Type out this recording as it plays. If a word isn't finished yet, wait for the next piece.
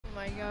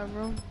my god,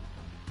 bro.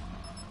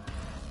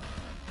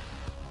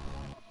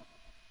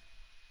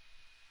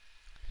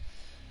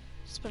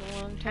 It's been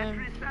a long time.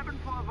 Entry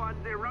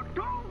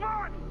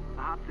 741021!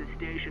 Perhaps this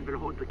station will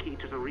hold the key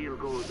to the real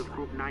goals of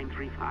Group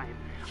 935.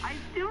 I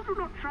still do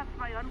not trust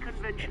my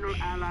unconventional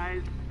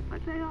allies,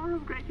 but they are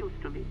of great use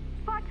to me.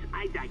 But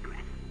I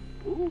digress.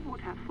 Who would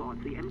have thought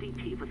the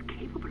MDT was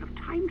capable of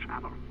time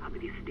travel? How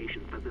many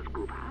stations does this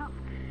group have?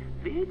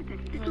 Where did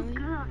that little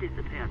girl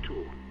disappear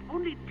to?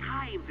 Only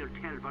time will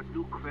tell what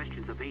new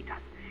questions await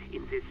us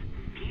in this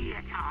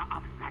theater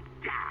of the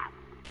damned.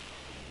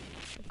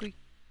 Agree.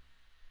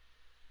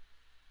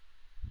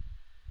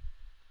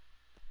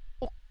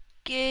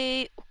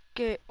 Okay.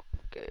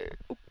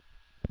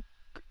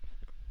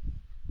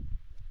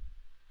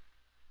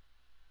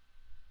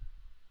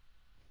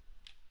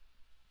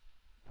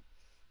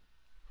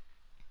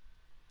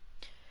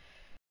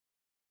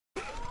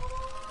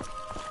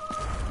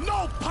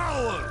 No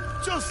power!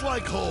 Just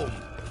like home!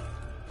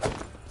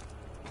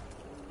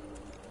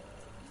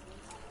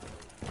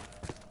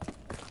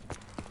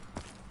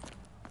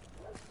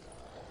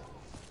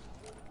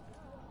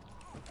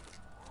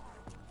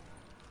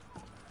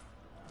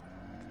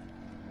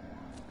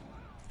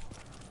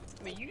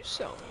 I mean, you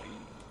saw me.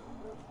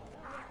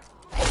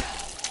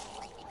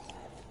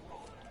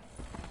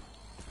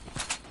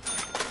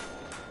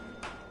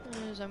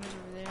 Zombies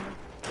over there.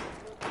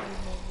 There's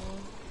no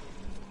more.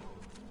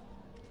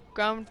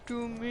 Come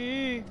to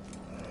me.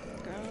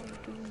 Come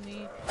to me.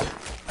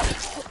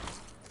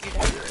 Get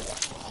out of here.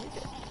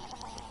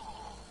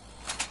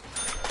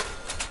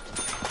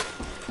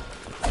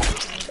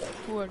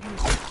 Who are you?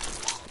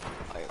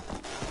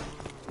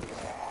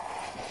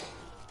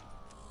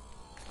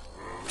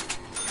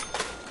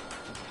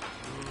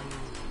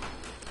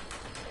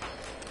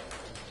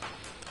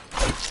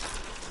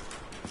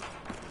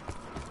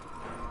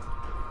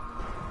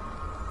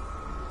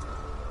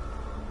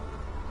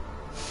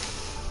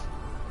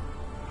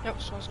 Yep,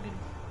 smells good.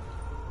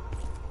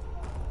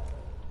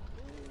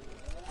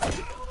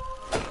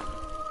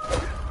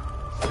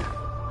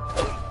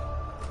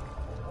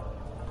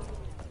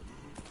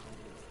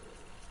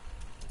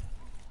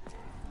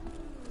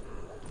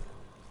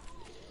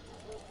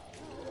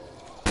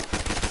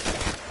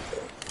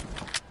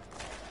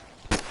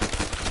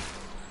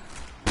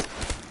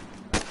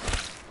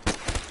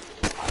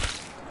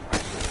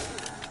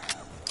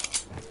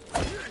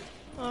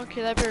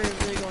 Okay, that bear is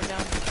really going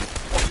down.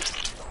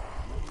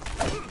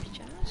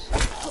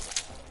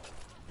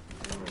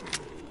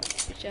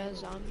 Jazz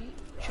zombie.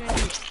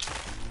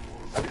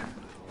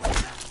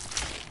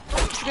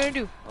 What you gonna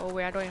do? Oh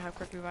wait, I don't even have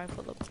quick revive.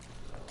 Hold up.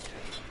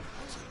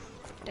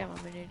 Damn, I'm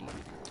an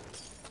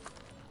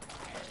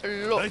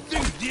idiot. Look. I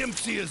think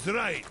DMC is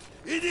right.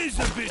 It is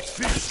a bit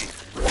fishy.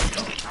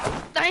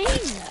 Dang!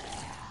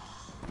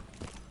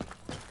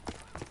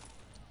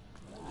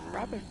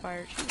 Rapid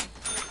fire too.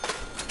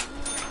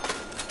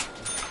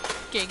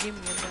 Can't give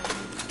me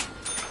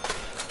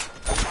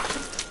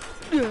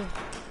a gun.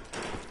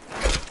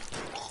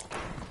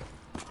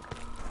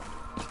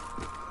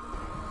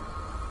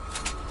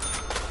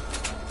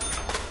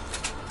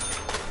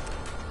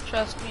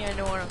 Trust me, I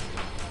know what I'm doing.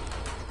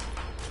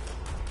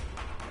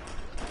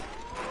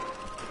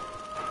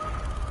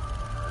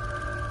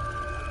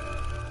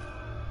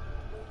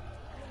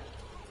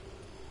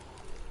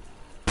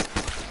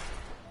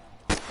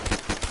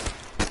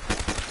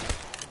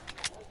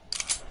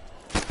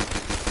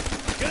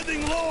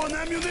 Getting low on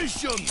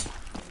ammunition!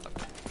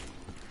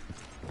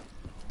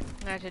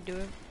 I had to do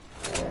it.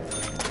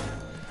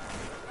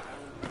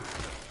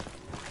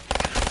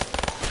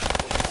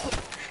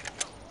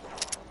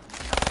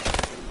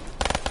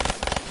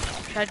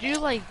 Should I do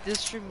like this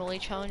stream melee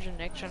challenge and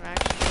next one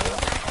actually?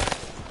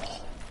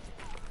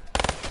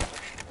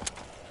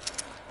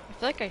 I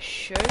feel like I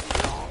should. And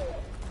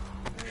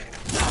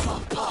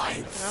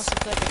I also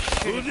feel like I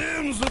should.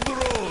 Будем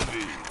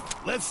здоровы.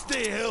 Let's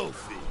stay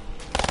healthy.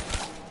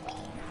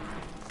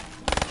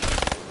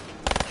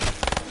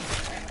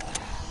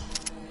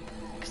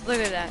 Cause look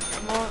at that.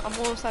 I'm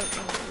almost out of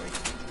inventory.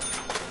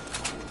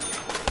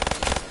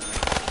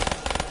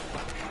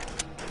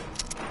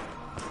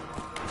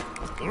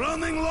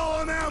 Running low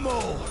on ammo.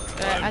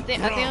 I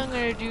think I'm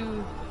gonna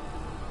do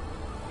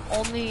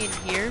only in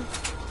here.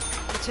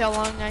 Let's see how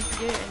long I can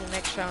get. In the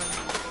next round,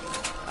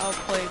 I'll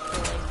play for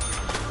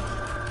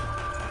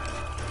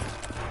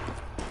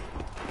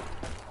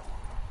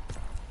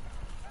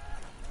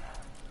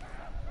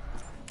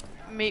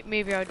like.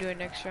 Maybe I'll do it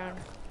next round.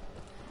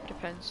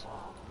 Depends.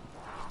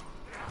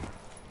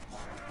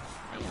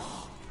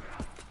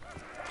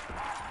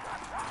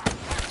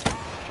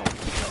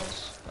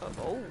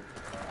 Oh.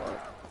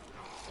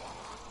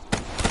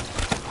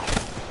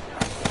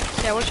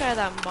 Yeah, I wish I had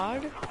that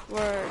mod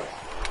where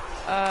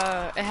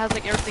it has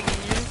like everything in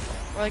you,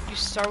 or like you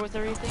start with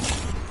everything,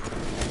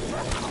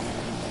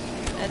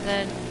 and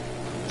then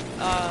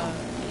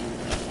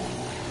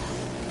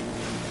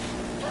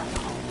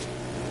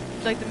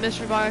like the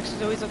mystery box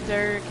is always up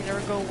there, it can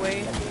never go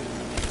away.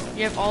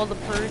 You have all the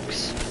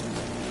perks.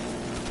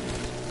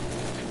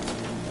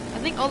 I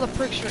think all the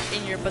perks are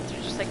in here, but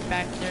they're just like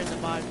back there in the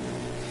bottom.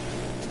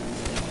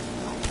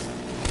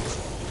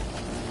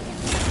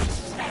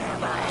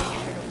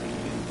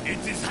 It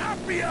is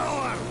happy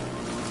hour!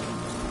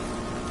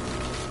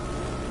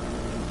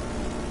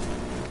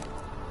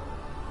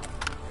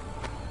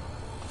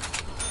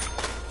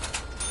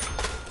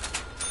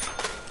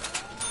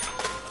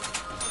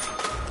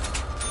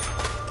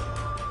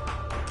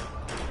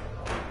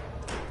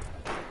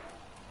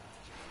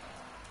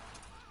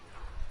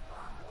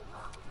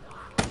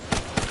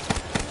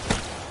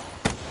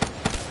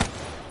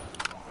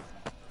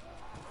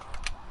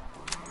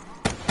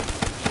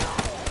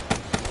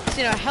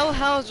 See, now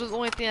Hellhounds was the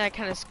only thing that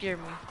kind of scared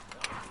me.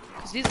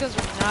 Because these guns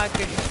are not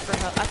good for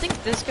Hell. I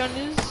think this gun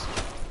is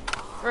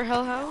for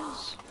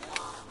Hellhounds.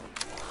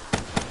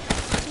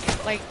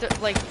 Like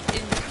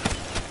in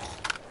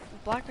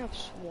Black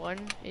Ops 1,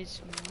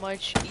 it's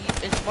much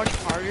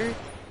harder.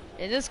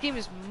 And this game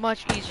is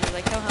much easier.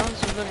 Like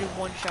Hellhounds are literally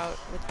one shot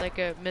with like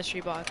a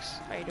mystery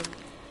box item,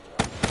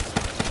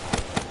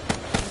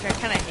 which I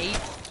kind of hate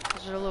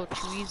because they're a little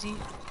too easy.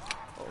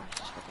 Oh,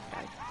 this is fucking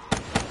bad.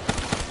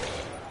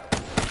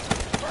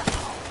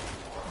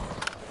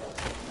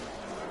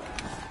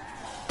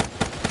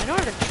 I know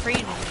how to train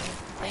him,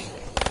 like.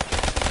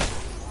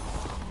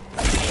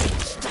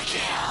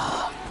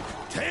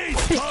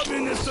 Taste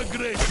communist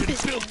aggression,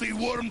 filthy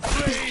worm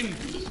train!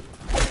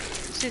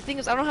 See, the thing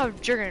is, I don't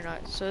have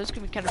Juggernaut, so this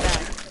could be kind of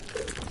bad.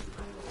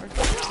 Or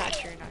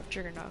not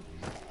Juggernaut.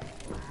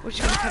 Which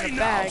is kind of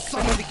bad, because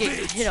I'm going to be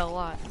getting hit a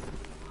lot.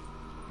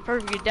 If I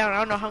ever get down, I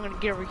don't know how I'm going to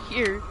get over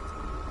here.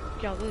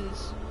 Get all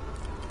this.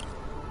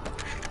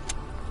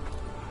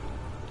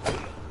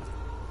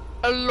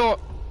 A lot.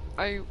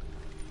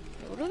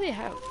 What do they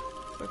have?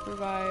 Quick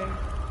revive. I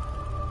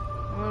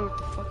don't know what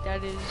the fuck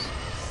that is.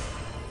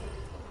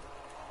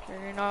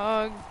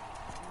 Juggernaut.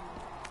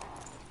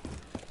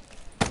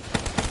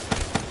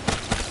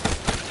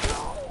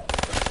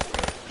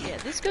 Yeah,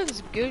 this gun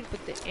is good,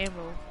 but the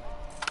ammo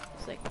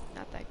is like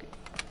not that good.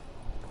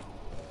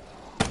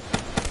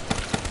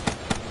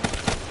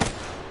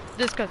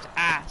 This gun's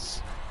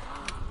ass.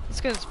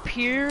 This gun's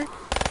pure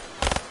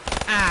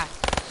ass.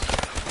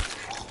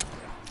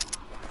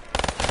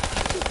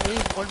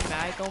 Really one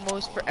mag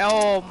almost for.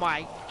 Oh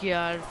my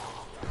god.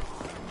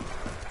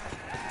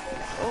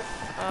 Oh,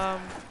 I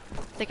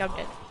think I'm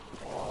dead.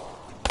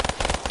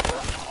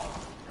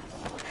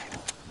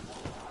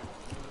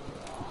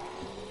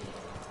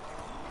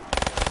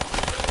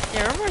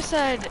 Yeah, remember I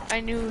said I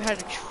knew how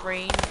to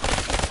train?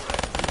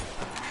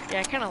 Yeah,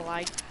 I kind of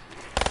lied.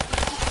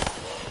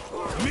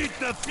 Meet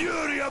the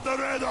fury of the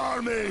Red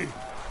Army!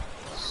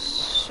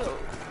 So...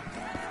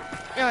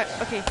 Alright,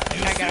 okay. You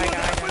see what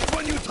happens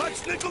when you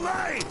touch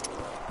Nikolai?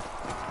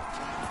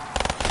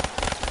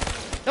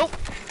 Nope.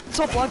 It's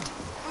all blocked.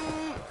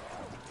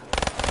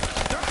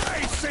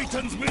 Die,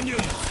 Satan's minions!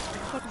 Are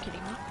you fucking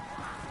kidding me?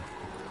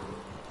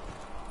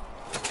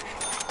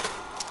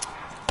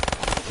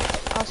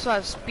 I also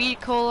have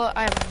speed cola.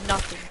 I have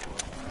nothing.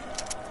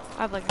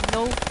 I have like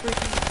no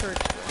freaking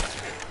perks.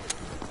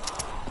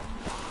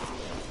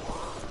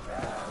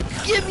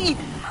 Give me!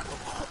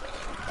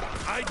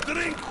 I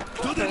drink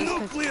to the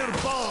nuclear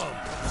bomb!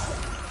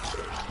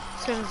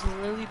 This gun is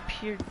literally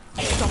pure dumb.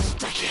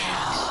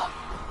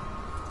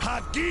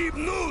 Hadib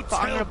Newt! But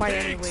I'm gonna buy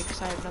it anyway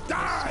because I have nothing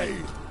else to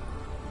Die!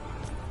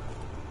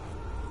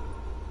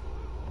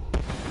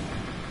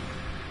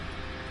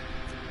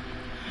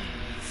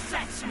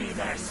 spend. Fetch me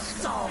their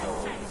soul!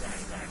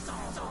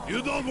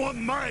 You don't want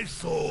my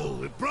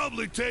soul. It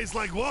probably tastes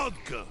like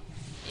vodka.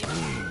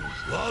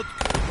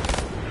 Vodka.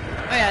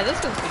 Oh yeah,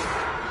 this one's good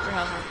for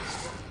Hellhounds.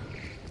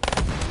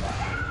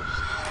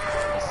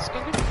 Is this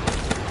gun good?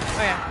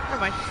 Oh yeah,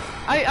 never mind.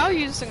 I'll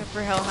use this one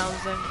for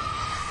Hellhounds then.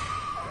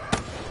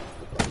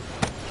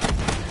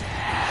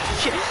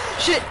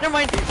 Shit, never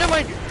mind.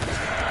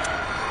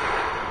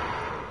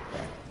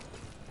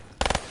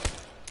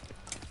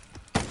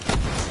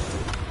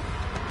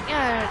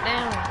 Yeah,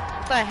 damn. I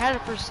thought I had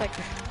it for a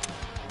second.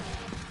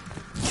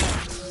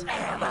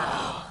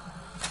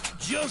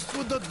 Just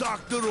what the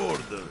doctor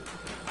ordered.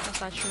 That's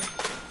not true.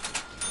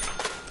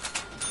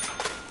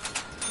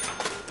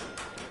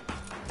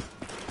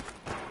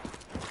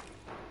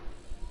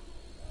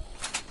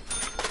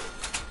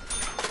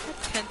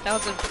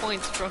 10,000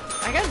 points, bro.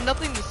 I got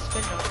nothing to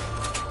spend on.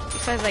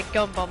 Besides like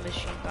gumball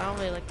machine, but I don't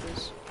really like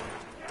this.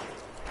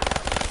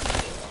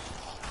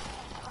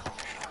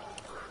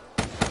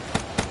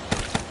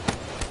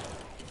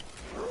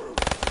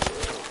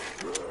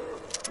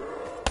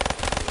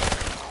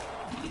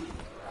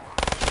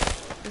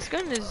 This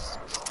gun is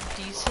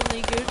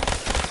decently good.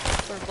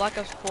 For Black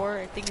Ops 4,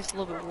 I think it's a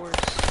little bit worse.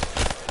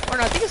 Or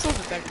no, I think it's a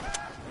little bit better.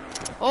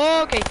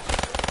 Okay.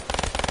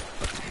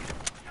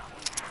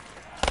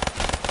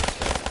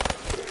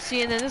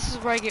 See, and then this is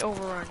where I get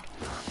overrun.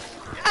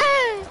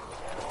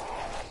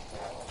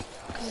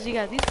 Because you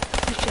got these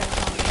bitch ass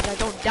zombies that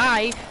don't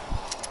die.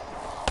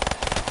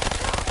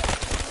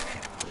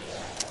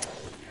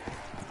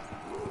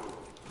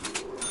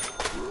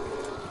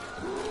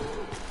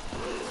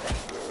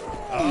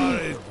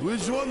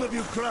 Which one of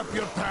you crap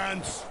your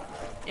pants?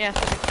 Yeah,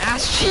 fucking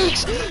ass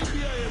cheeks. Maybe I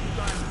have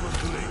time for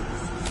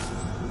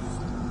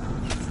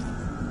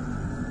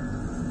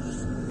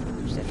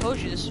drinks. I told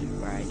you this is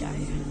where I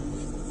die.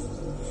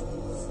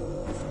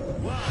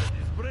 What? Is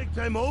break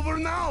time over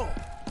now?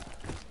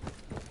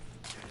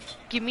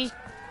 Give me.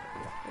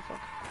 Oh,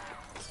 fuck.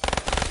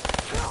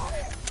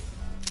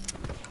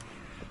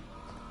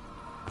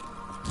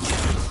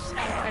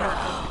 I don't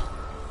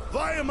know.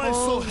 Why am I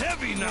so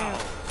heavy now?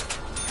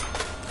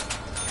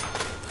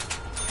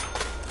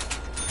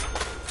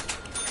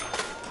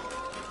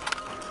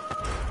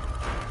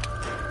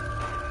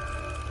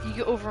 You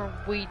get over him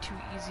way too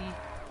easy.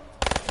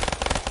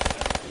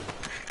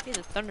 He has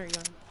a thunder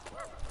gun.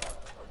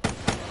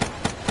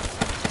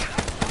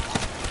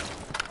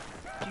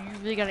 Dude, you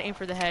really gotta aim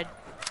for the head.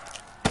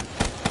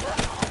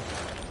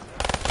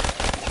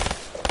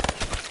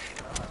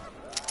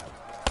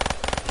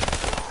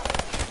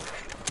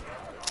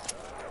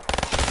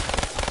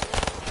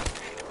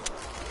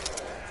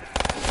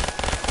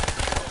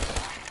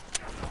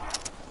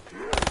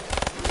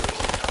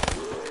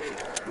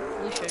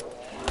 Holy shit.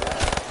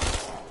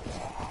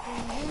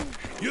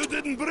 You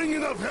didn't bring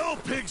enough hell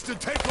pigs to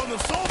take on the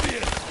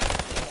Soviets!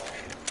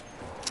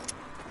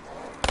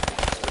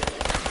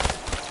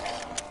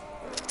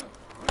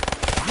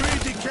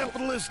 Greedy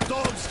capitalist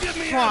dogs, give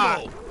me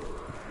ammo!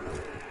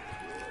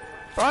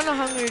 Bro, I don't know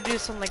how I'm gonna do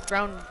some like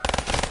round,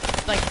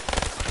 like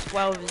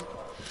 12.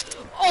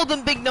 All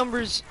them big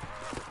numbers.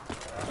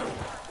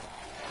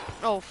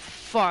 Oh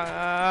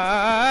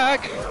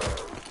fuck!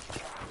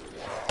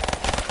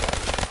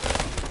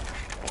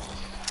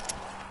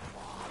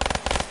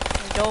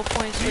 No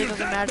points, so it You're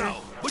doesn't dead matter.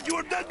 now, but you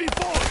were dead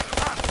before!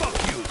 Ah, fuck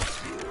you!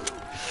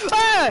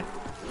 Ah!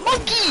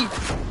 Monkey!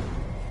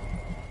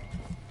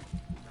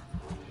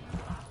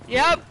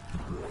 Yep.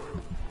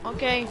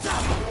 Okay.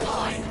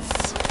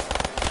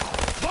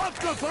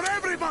 Vodka for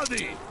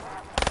everybody!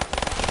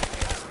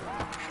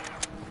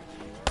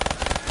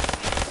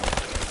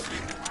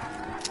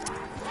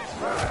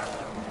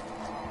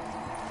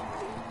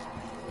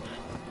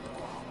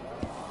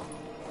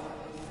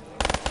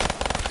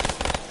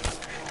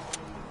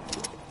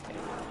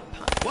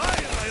 Why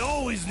am I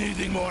always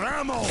needing more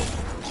ammo?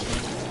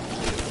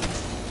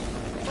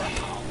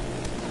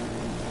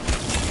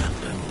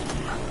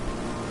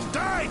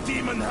 Die,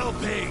 demon hell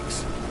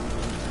pigs!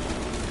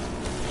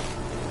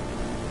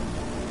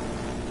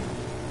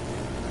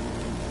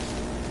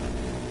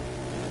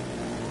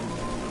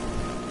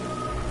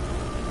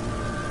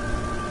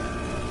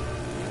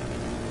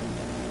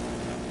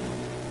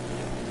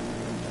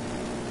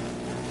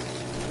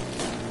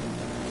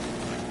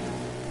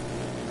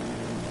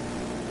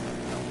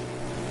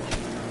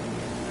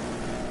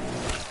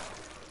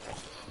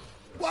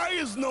 Why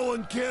is no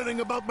one caring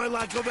about my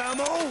lack of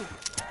ammo?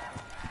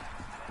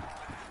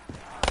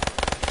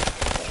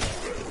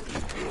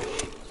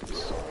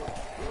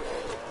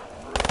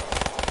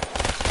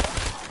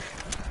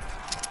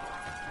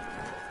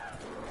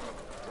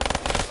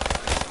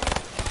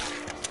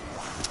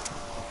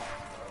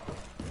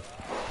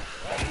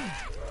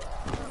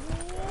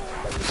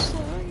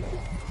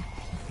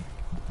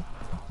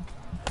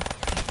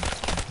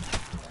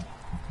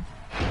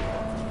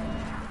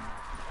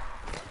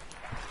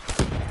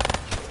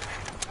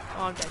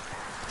 Oh, I'm dead.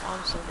 Oh,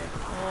 I'm so dead.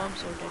 Oh, I'm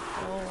so dead.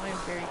 Oh, I am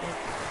very dead.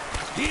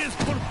 He is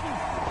like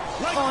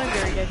Oh, I'm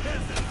very dead.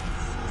 peasant.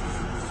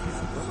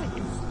 What am I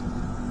doing?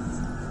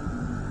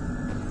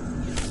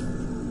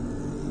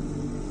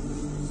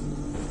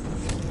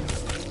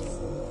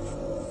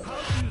 How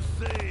do you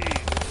say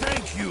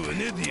thank you,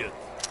 an idiot?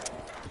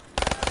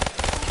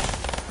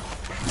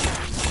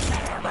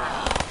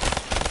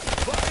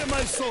 Why am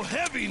I so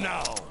heavy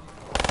now?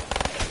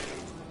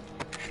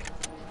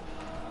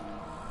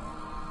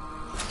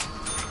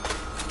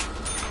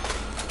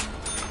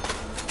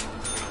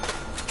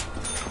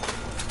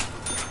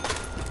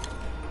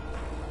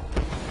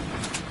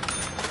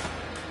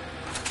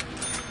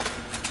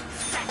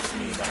 Fetch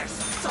me their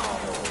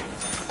souls!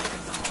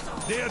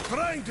 They are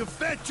trying to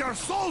fetch our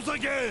souls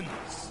again!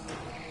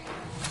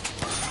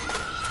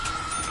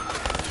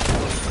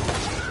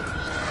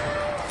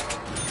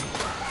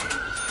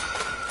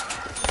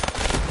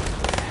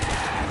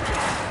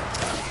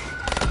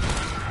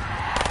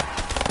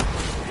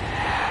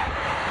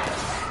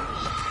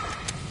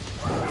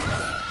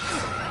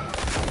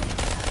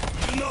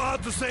 You know how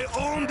to say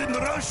owned in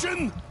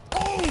Russian?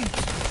 Owned!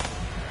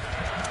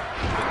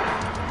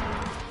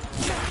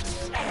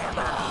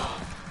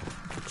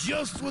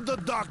 Just what the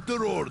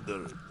doctor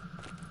ordered.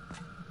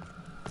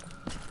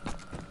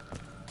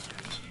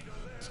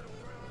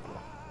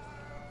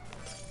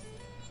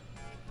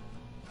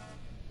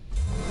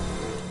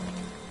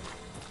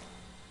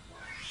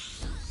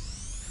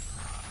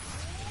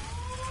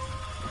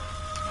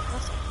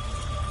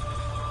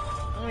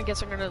 I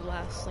guess I'm gonna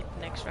last like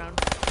the next round.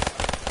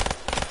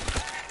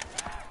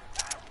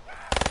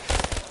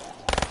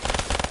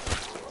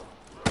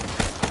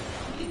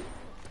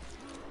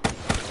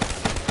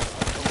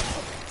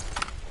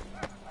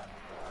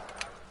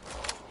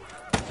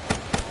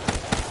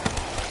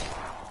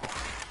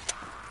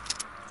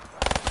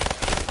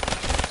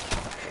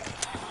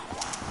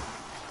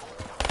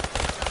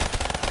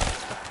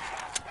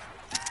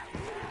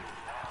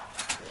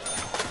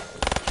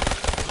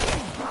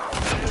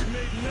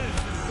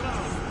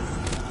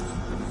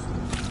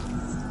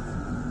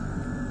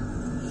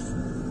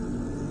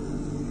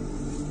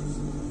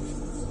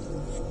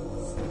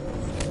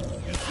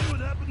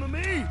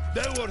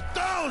 There were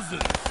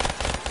thousands!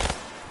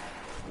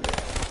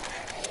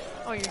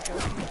 Oh, you're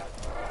joking.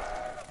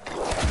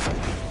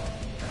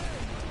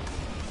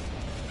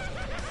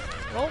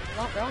 Nope,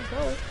 not round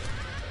go.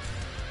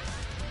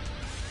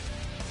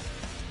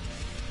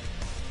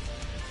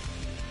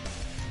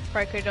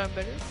 Probably could have done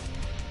better.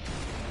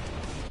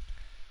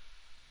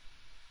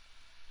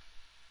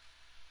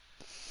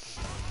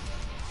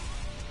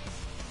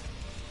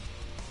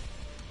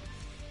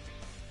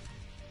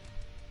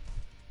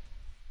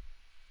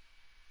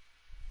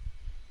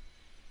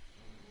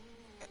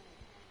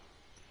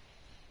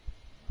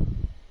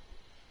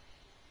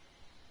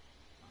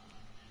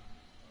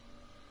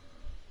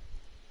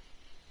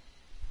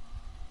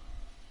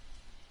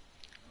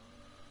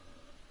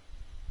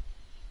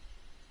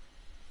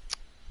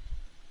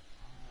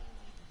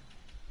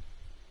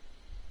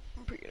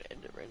 I'm pretty gonna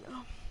end it right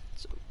now.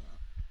 So,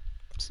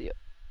 see ya.